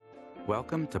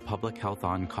Welcome to Public Health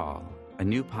on Call, a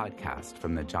new podcast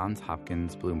from the Johns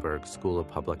Hopkins Bloomberg School of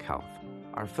Public Health.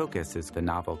 Our focus is the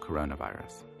novel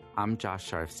coronavirus. I'm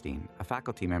Josh Sharfstein, a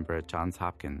faculty member at Johns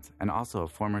Hopkins and also a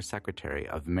former secretary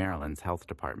of Maryland's Health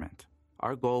Department.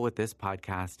 Our goal with this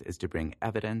podcast is to bring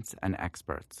evidence and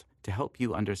experts to help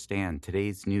you understand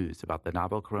today's news about the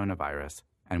novel coronavirus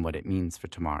and what it means for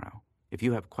tomorrow. If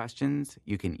you have questions,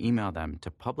 you can email them to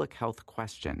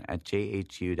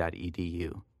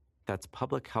publichealthquestion@jhu.edu. That's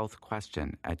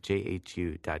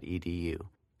publichealthquestion@jhu.edu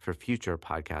for future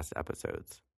podcast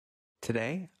episodes.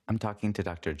 Today, I'm talking to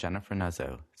Dr. Jennifer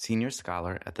Nuzzo, Senior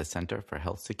Scholar at the Center for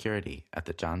Health Security at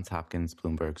the Johns Hopkins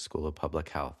Bloomberg School of Public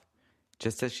Health.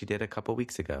 Just as she did a couple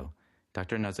weeks ago,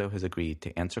 Dr. Nuzzo has agreed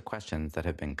to answer questions that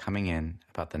have been coming in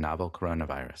about the novel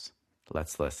coronavirus.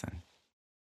 Let's listen.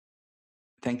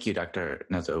 Thank you, Dr.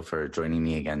 Nuzzo, for joining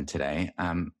me again today.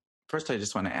 First, I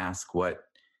just want to ask what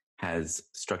has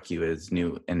struck you as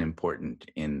new and important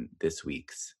in this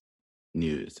week's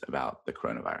news about the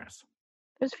coronavirus?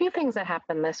 There's a few things that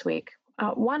happened this week.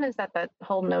 One is that the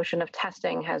whole notion of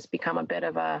testing has become a bit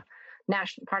of a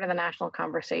part of the national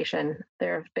conversation.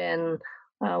 There have been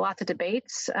lots of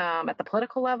debates at the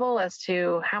political level as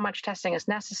to how much testing is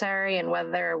necessary and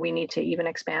whether we need to even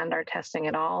expand our testing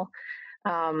at all.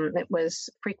 It was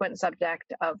frequent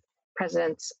subject of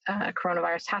President's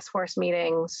coronavirus task force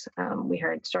meetings. We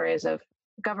heard stories of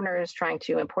governors trying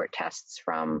to import tests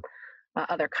from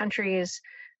other countries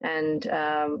and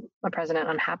a president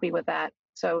unhappy with that.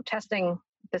 So testing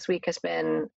this week has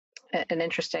been an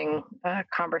interesting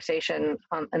conversation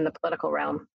in the political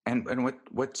realm. And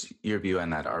what's your view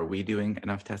on that? Are we doing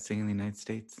enough testing in the United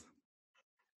States?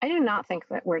 I do not think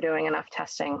that we're doing enough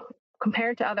testing.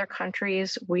 Compared to other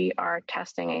countries, we are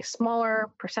testing a smaller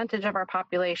percentage of our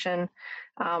population.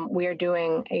 We are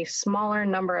doing a smaller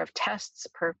number of tests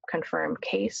per confirmed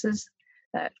case.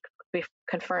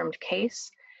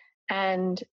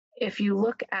 And if you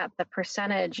look at the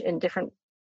percentage in different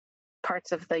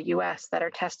parts of the U.S. that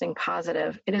are testing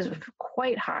positive, it is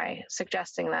quite high,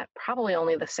 suggesting that probably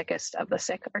only the sickest of the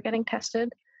sick are getting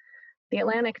tested. The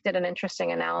Atlantic did an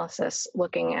interesting analysis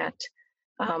looking at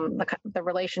the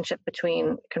relationship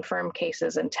between confirmed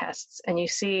cases and tests. And you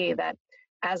see that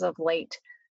as of late,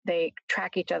 they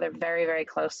track each other very, very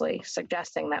closely,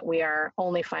 suggesting that we are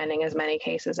only finding as many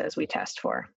cases as we test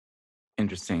for.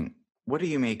 Interesting. What do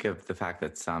you make of the fact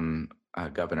that some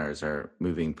governors are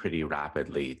moving pretty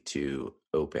rapidly to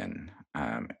open,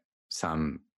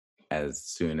 some as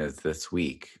soon as this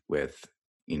week with,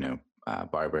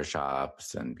 barber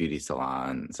shops and beauty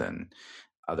salons and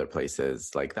other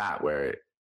places like that where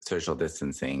social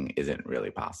distancing isn't really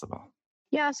possible?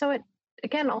 Yeah, so it,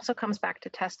 again, also comes back to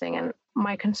testing. And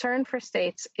my concern for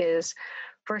states is,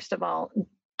 first of all,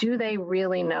 do they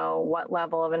really know what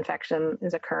level of infection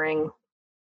is occurring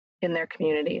in their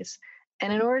communities?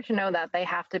 And in order to know that, they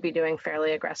have to be doing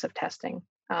fairly aggressive testing.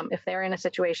 If they're in a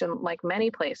situation like many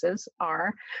places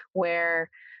are, where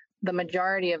the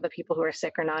majority of the people who are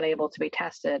sick are not able to be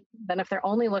tested, then if they're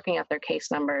only looking at their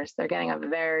case numbers, they're getting a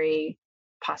very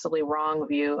possibly wrong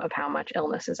view of how much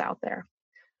illness is out there.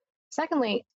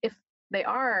 Secondly, if they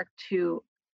are to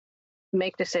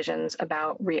make decisions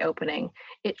about reopening,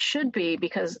 it should be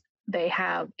because they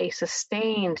have a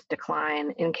sustained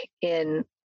decline in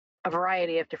a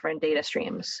variety of different data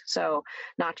streams. So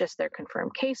not just their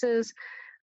confirmed cases,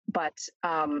 but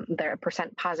their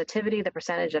percent positivity, the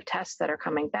percentage of tests that are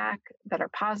coming back that are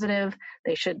positive.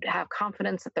 They should have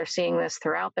confidence that they're seeing this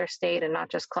throughout their state and not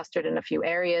just clustered in a few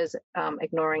areas,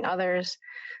 ignoring others.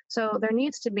 So there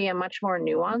needs to be a much more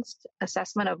nuanced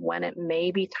assessment of when it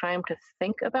may be time to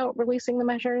think about releasing the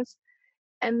measures.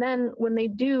 And then when they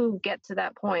do get to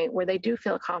that point where they do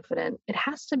feel confident, it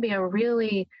has to be a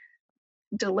really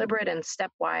deliberate and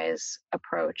stepwise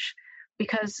approach,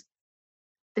 because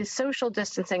the social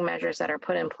distancing measures that are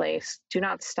put in place do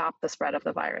not stop the spread of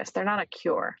the virus. They're not a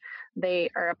cure. They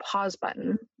are a pause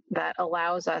button that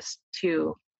allows us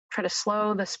to try to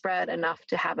slow the spread enough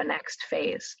to have a next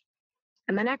phase.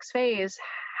 And the next phase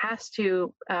has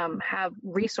to have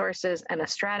resources and a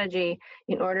strategy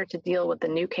in order to deal with the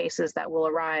new cases that will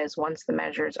arise once the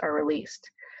measures are released.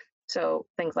 So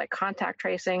things like contact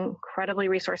tracing, incredibly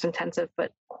resource intensive,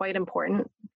 but quite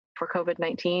important for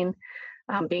COVID-19.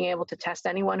 Being able to test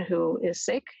anyone who is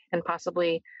sick and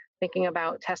possibly thinking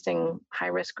about testing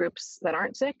high-risk groups that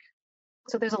aren't sick.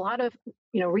 So there's a lot of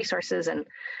resources and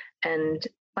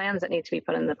plans that need to be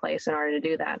put into place in order to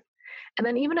do that. And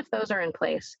then even if those are in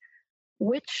place,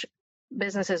 which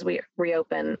businesses we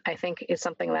reopen, I think, is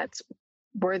something that's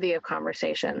worthy of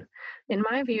conversation. In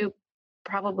my view,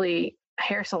 probably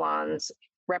hair salons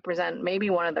represent maybe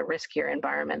one of the riskier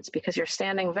environments because you're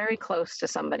standing very close to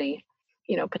somebody,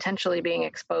 potentially being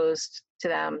exposed to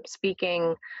them,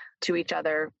 speaking to each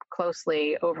other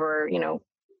closely over,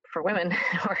 for women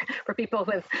or for people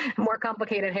with more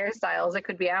complicated hairstyles, it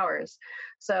could be hours.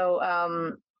 So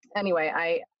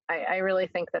anyway, I really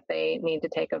think that they need to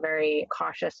take a very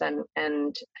cautious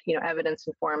and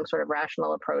evidence-informed sort of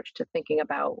rational approach to thinking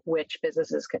about which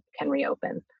businesses can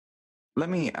reopen. Let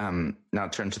me now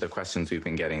turn to the questions we've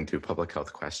been getting through Public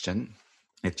Health Question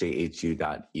at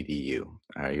jhu.edu.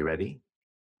 Are you ready?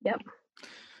 Yep.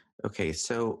 Okay,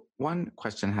 so one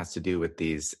question has to do with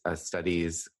these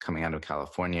studies coming out of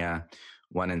California,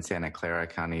 one in Santa Clara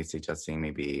County suggesting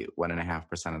maybe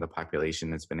 1.5% of the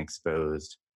population has been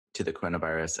exposed to the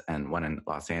coronavirus, and one in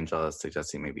Los Angeles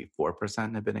suggesting maybe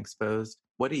 4% have been exposed.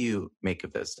 What do you make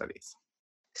of those studies?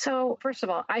 So first of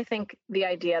all, I think the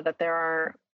idea that there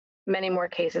are many more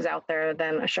cases out there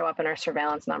than show up in our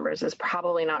surveillance numbers is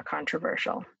probably not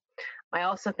controversial. I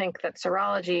also think that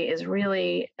serology is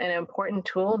really an important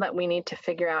tool that we need to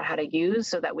figure out how to use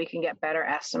so that we can get better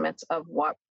estimates of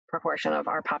what proportion of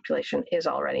our population is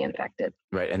already infected.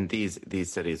 Right. And these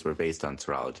studies were based on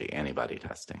serology, antibody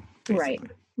testing.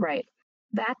 Basically. Right.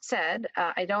 That said,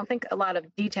 I don't think a lot of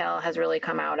detail has really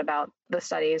come out about the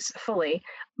studies fully.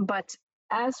 But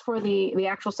as for the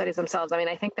actual studies themselves,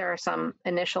 I think there are some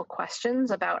initial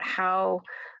questions about how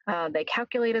they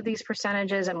calculated these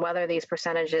percentages and whether these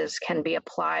percentages can be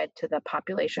applied to the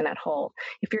population at whole.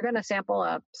 If you're going to sample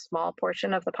a small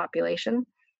portion of the population,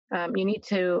 you need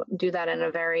to do that in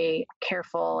a very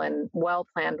careful and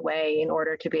well-planned way in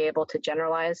order to be able to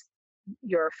generalize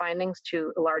your findings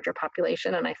to a larger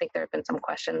population. And I think there have been some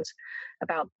questions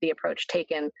about the approach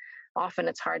taken. Often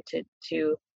it's hard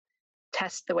to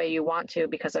test the way you want to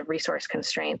because of resource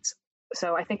constraints.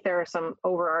 So I think there are some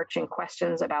overarching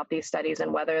questions about these studies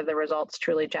and whether the results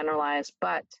truly generalize.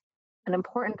 But an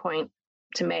important point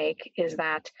to make is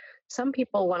that some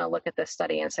people want to look at this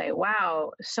study and say,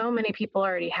 wow, so many people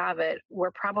already have it.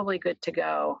 We're probably good to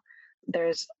go.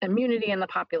 There's immunity in the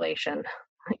population.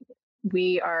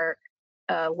 We are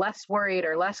less worried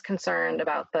or less concerned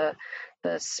about the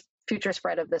future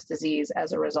spread of this disease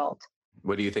as a result.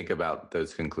 What do you think about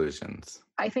those conclusions?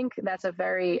 I think that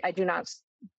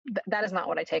is not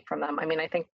what I take from them. I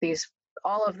think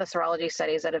all of the serology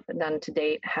studies that have been done to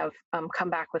date have come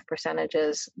back with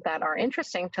percentages that are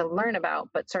interesting to learn about,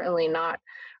 but certainly not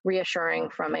reassuring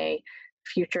from a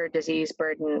future disease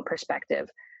burden perspective,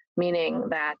 meaning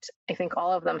that I think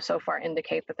all of them so far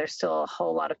indicate that there's still a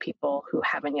whole lot of people who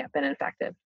haven't yet been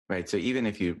infected. Right. So even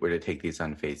if you were to take these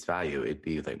on face value, it'd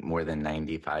be like more than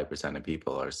 95% of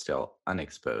people are still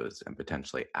unexposed and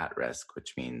potentially at risk,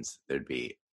 which means there'd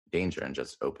be danger in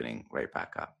just opening right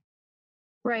back up.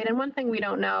 Right. And one thing we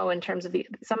don't know in terms of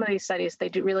some of these studies, they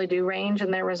really do range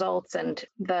in their results, and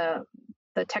the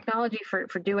technology for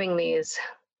doing these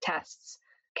tests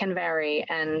can vary.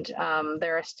 And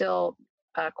there are still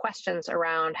questions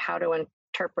around how to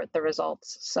interpret the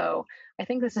results. So I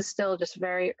think this is still just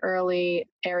very early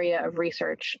area of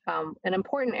research, an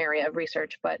important area of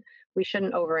research, but we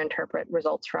shouldn't overinterpret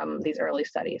results from these early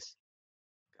studies.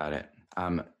 Got it.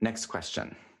 Next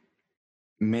question.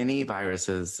 Many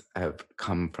viruses have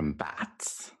come from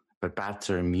bats, but bats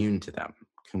are immune to them.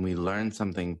 Can we learn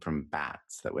something from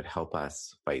bats that would help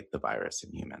us fight the virus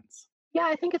in humans? Yeah,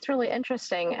 I think it's really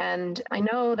interesting. And I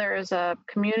know there's a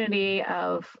community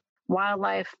of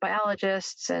wildlife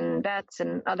biologists and vets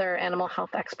and other animal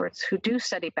health experts who do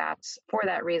study bats for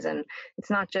that reason. It's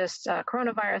not just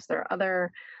coronavirus. There are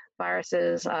other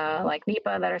viruses like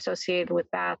Nipah that are associated with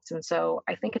bats. And so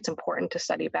I think it's important to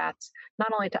study bats,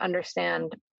 not only to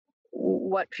understand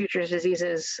what future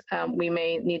diseases we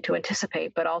may need to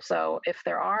anticipate, but also if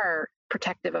there are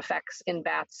protective effects in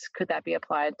bats, could that be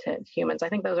applied to humans? I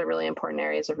think those are really important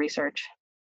areas of research.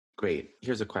 Great.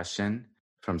 Here's a question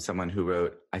from someone who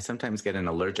wrote, I sometimes get an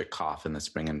allergic cough in the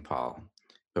spring and fall,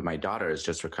 but my daughter is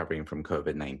just recovering from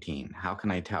COVID-19. How can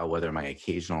I tell whether my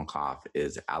occasional cough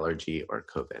is allergy or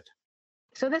COVID?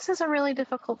 So this is a really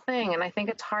difficult thing, and I think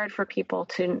it's hard for people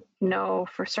to know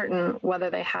for certain whether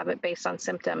they have it based on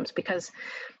symptoms, because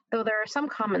though there are some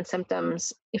common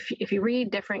symptoms, if you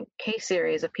read different case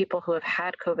series of people who have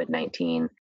had COVID-19,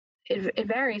 it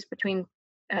varies between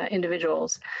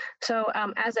individuals. So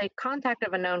as a contact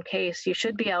of a known case, you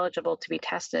should be eligible to be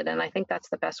tested. And I think that's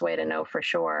the best way to know for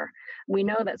sure. We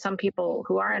know that some people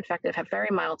who are infected have very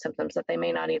mild symptoms that they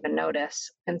may not even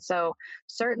notice. And so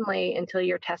certainly until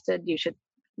you're tested, you should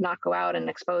not go out and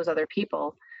expose other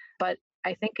people. But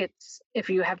I think if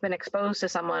you have been exposed to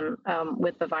someone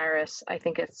with the virus, I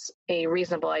think it's a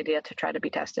reasonable idea to try to be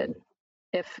tested.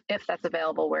 if that's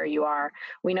available where you are.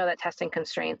 We know that testing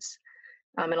constraints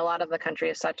in a lot of the country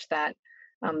is such that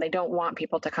they don't want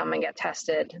people to come and get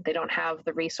tested. They don't have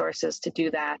the resources to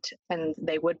do that, and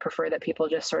they would prefer that people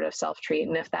just sort of self-treat.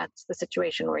 And if that's the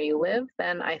situation where you live,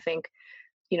 then I think,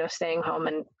 staying home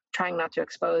and trying not to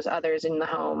expose others in the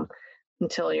home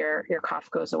until your cough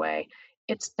goes away.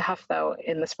 It's tough though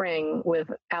in the spring with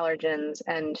allergens,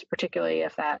 and particularly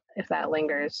if that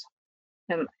lingers.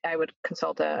 And I would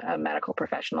consult a medical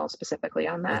professional specifically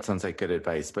on that. That sounds like good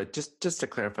advice. But just to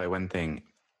clarify one thing,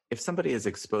 if somebody is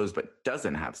exposed but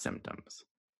doesn't have symptoms,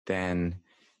 then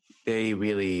they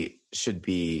really should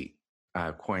be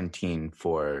quarantined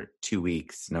for 2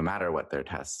 weeks, no matter what their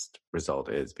test result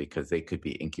is, because they could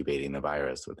be incubating the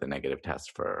virus with a negative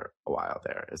test for a while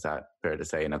there. Is that fair to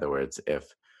say? In other words, if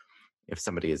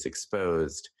somebody is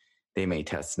exposed, they may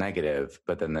test negative,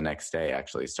 but then the next day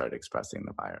actually start expressing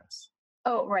the virus.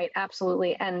 Oh, right.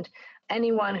 Absolutely. And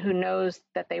anyone who knows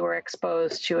that they were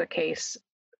exposed to a case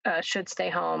should stay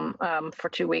home for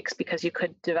 2 weeks, because you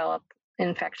could develop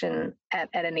infection at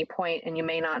any point and you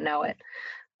may not know it.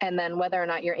 And then whether or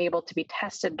not you're able to be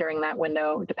tested during that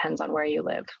window depends on where you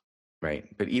live. Right.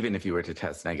 But even if you were to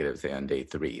test negative, say on day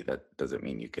 3, that doesn't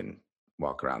mean you can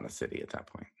walk around the city at that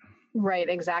point. Right,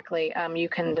 exactly. You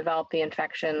can develop the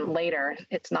infection later.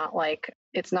 It's not like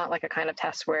a kind of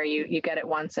test where you get it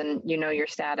once and you know your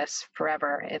status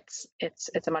forever. It's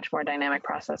a much more dynamic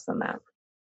process than that.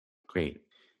 Great.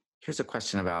 Here's a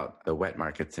question about the wet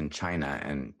markets in China,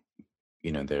 and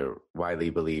they're widely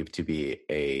believed to be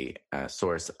a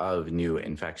source of new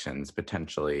infections,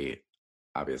 potentially,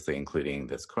 obviously, including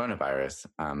this coronavirus.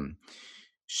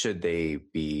 Should they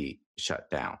be shut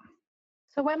down?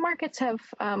 So wet markets have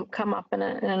come up in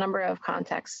a number of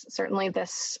contexts. Certainly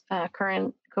this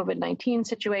current COVID-19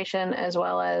 situation, as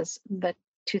well as the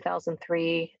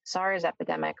 2003 SARS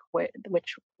epidemic,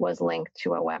 which was linked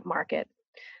to a wet market.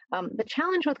 The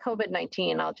challenge with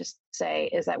COVID-19, I'll just say,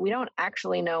 is that we don't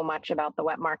actually know much about the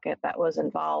wet market that was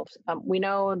involved. We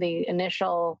know the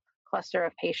initial cluster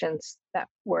of patients that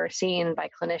were seen by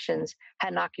clinicians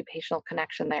had an occupational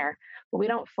connection there, but we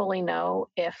don't fully know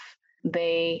if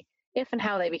and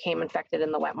how they became infected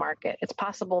in the wet market. It's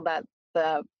possible that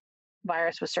the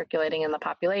virus was circulating in the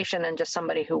population and just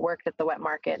somebody who worked at the wet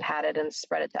market had it and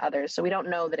spread it to others. So we don't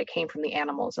know that it came from the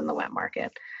animals in the wet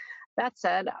market. That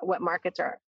said, wet markets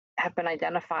have been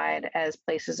identified as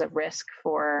places of risk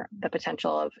for the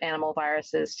potential of animal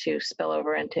viruses to spill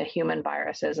over into human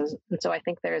viruses. And so I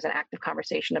think there is an active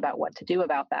conversation about what to do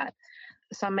about that.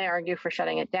 Some may argue for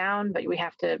shutting it down, but we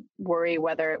have to worry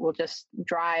whether it will just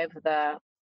drive the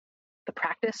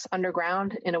practice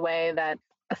underground in a way that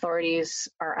authorities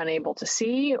are unable to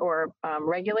see or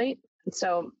regulate. And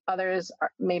so others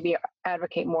maybe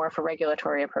advocate more for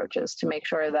regulatory approaches to make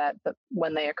sure that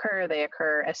when they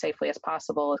occur as safely as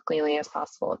possible, as cleanly as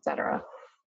possible, et cetera.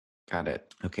 Got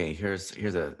it. Okay, here's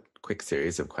a quick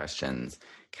series of questions.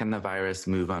 Can the virus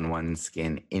move on one's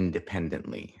skin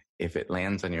independently? If it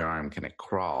lands on your arm, can it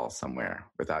crawl somewhere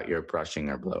without your brushing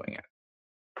or blowing it?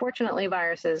 Fortunately,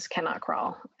 viruses cannot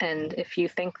crawl. And if you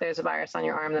think there's a virus on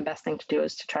your arm, the best thing to do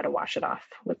is to try to wash it off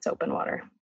with soap and water.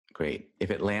 Great. If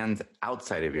it lands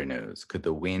outside of your nose, could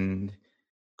the wind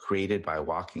created by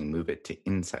walking move it to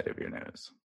inside of your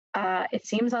nose? It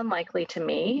seems unlikely to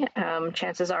me.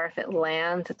 Chances are if it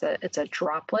lands, it's a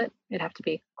droplet. It'd have to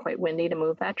be quite windy to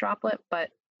move that droplet. But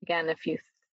again, if you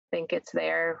think it's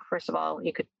there, first of all,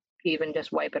 you could even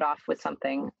just wipe it off with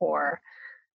something, or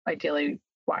ideally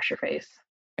wash your face.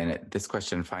 And this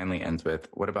question finally ends with,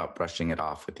 what about brushing it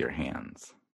off with your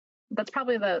hands? That's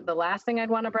probably the last thing I'd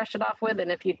want to brush it off with.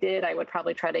 And if you did, I would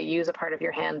probably try to use a part of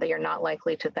your hand that you're not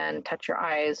likely to then touch your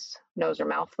eyes, nose, or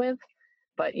mouth with.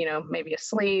 But, maybe a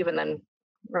sleeve, and then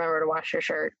remember to wash your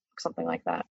shirt, something like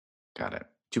that. Got it.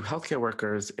 Do healthcare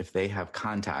workers, if they have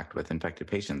contact with infected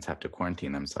patients, have to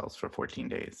quarantine themselves for 14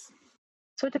 days?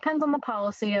 So it depends on the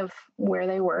policy of where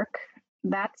they work.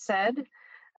 That said,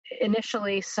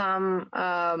 initially, some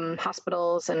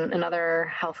hospitals and other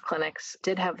health clinics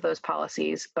did have those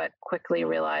policies, but quickly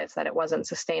realized that it wasn't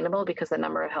sustainable because the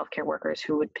number of healthcare workers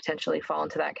who would potentially fall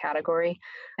into that category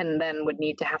and then would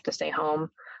need to have to stay home,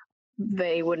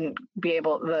 they wouldn't be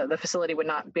able. The facility would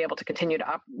not be able to continue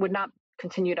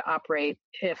to operate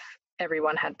if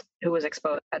everyone who was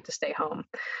exposed had to stay home.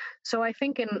 So I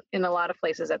think in a lot of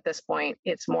places at this point,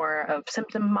 it's more of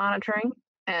symptom monitoring.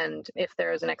 And if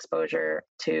there is an exposure,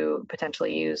 to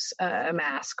potentially use a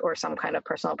mask or some kind of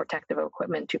personal protective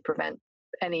equipment to prevent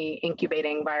any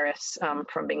incubating virus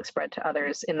from being spread to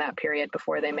others in that period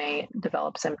before they may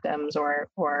develop symptoms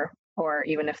or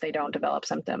even if they don't develop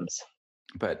symptoms.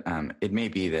 But it may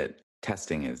be that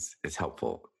testing is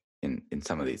helpful in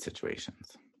some of these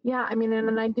situations. Yeah, I mean, in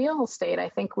an ideal state, I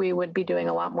think we would be doing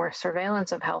a lot more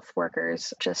surveillance of health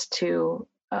workers just to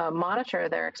monitor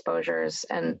their exposures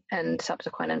and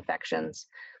subsequent infections.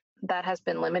 That has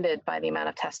been limited by the amount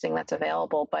of testing that's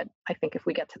available. But I think if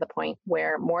we get to the point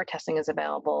where more testing is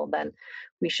available, then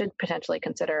we should potentially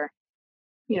consider,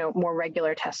 more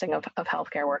regular testing of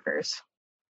healthcare workers,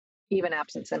 even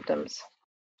absent symptoms.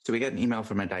 So we got an email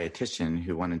from a dietitian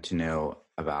who wanted to know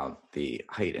about the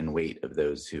height and weight of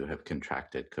those who have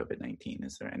contracted COVID-19.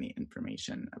 Is there any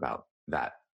information about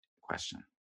that question?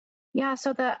 Yeah,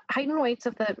 so the height and weights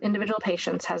of the individual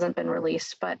patients hasn't been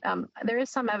released, but there is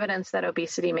some evidence that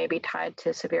obesity may be tied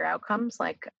to severe outcomes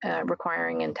like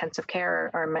requiring intensive care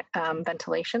or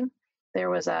ventilation. There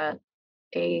was a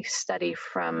study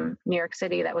from New York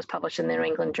City that was published in the New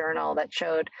England Journal that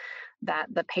showed that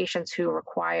the patients who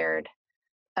required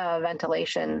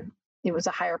ventilation, it was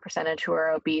a higher percentage who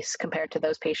are obese compared to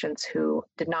those patients who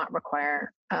did not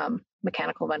require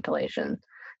mechanical ventilation,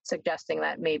 suggesting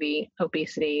that maybe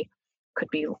obesity could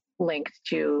be linked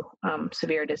to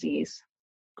severe disease.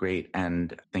 Great.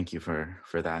 And thank you for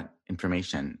that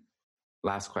information.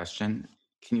 Last question.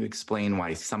 Can you explain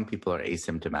why some people are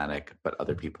asymptomatic, but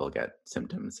other people get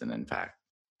symptoms and in fact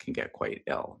can get quite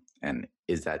ill? And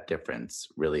is that difference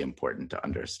really important to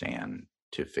understand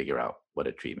to figure out what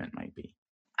a treatment might be?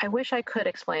 I wish I could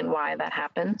explain why that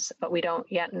happens, but we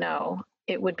don't yet know.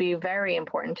 It would be very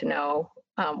important to know,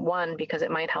 one, because it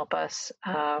might help us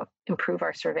improve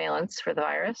our surveillance for the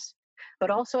virus, but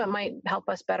also it might help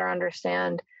us better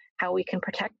understand how we can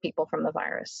protect people from the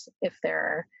virus. If there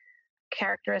are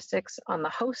characteristics on the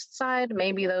host side,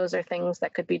 maybe those are things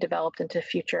that could be developed into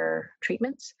future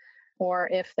treatments. Or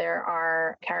if there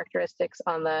are characteristics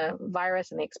on the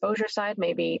virus and the exposure side,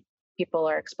 maybe people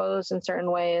are exposed in certain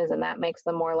ways and that makes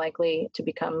them more likely to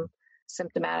become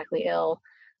symptomatically ill.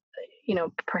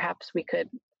 Perhaps we could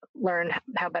learn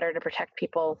how better to protect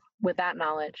people with that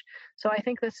knowledge. So I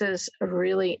think this is a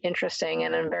really interesting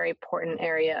and a very important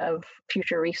area of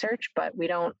future research, but we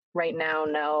don't right now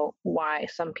know why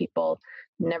some people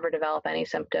never develop any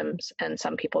symptoms and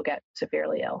some people get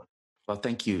severely ill. Well,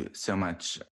 thank you so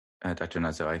much, Dr.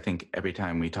 Nuzzo. I think every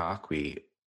time we talk, we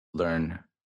learn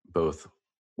both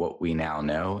what we now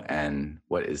know and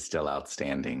what is still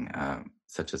outstanding,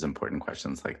 such as important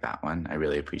questions like that one. I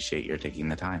really appreciate your taking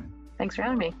the time. Thanks for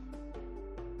having me.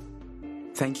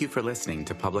 Thank you for listening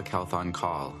to Public Health on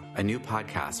Call, a new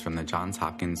podcast from the Johns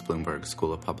Hopkins Bloomberg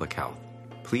School of Public Health.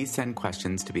 Please send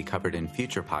questions to be covered in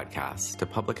future podcasts to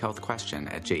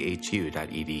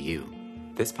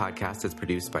publichealthquestion@jhu.edu. This podcast is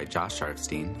produced by Josh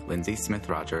Sharfstein, Lindsay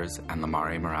Smith-Rogers, and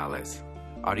Lamare Morales.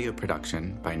 Audio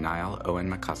production by Niall Owen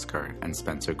McCusker and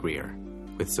Spencer Greer,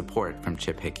 with support from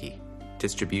Chip Hickey.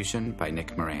 Distribution by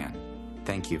Nick Moran.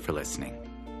 Thank you for listening.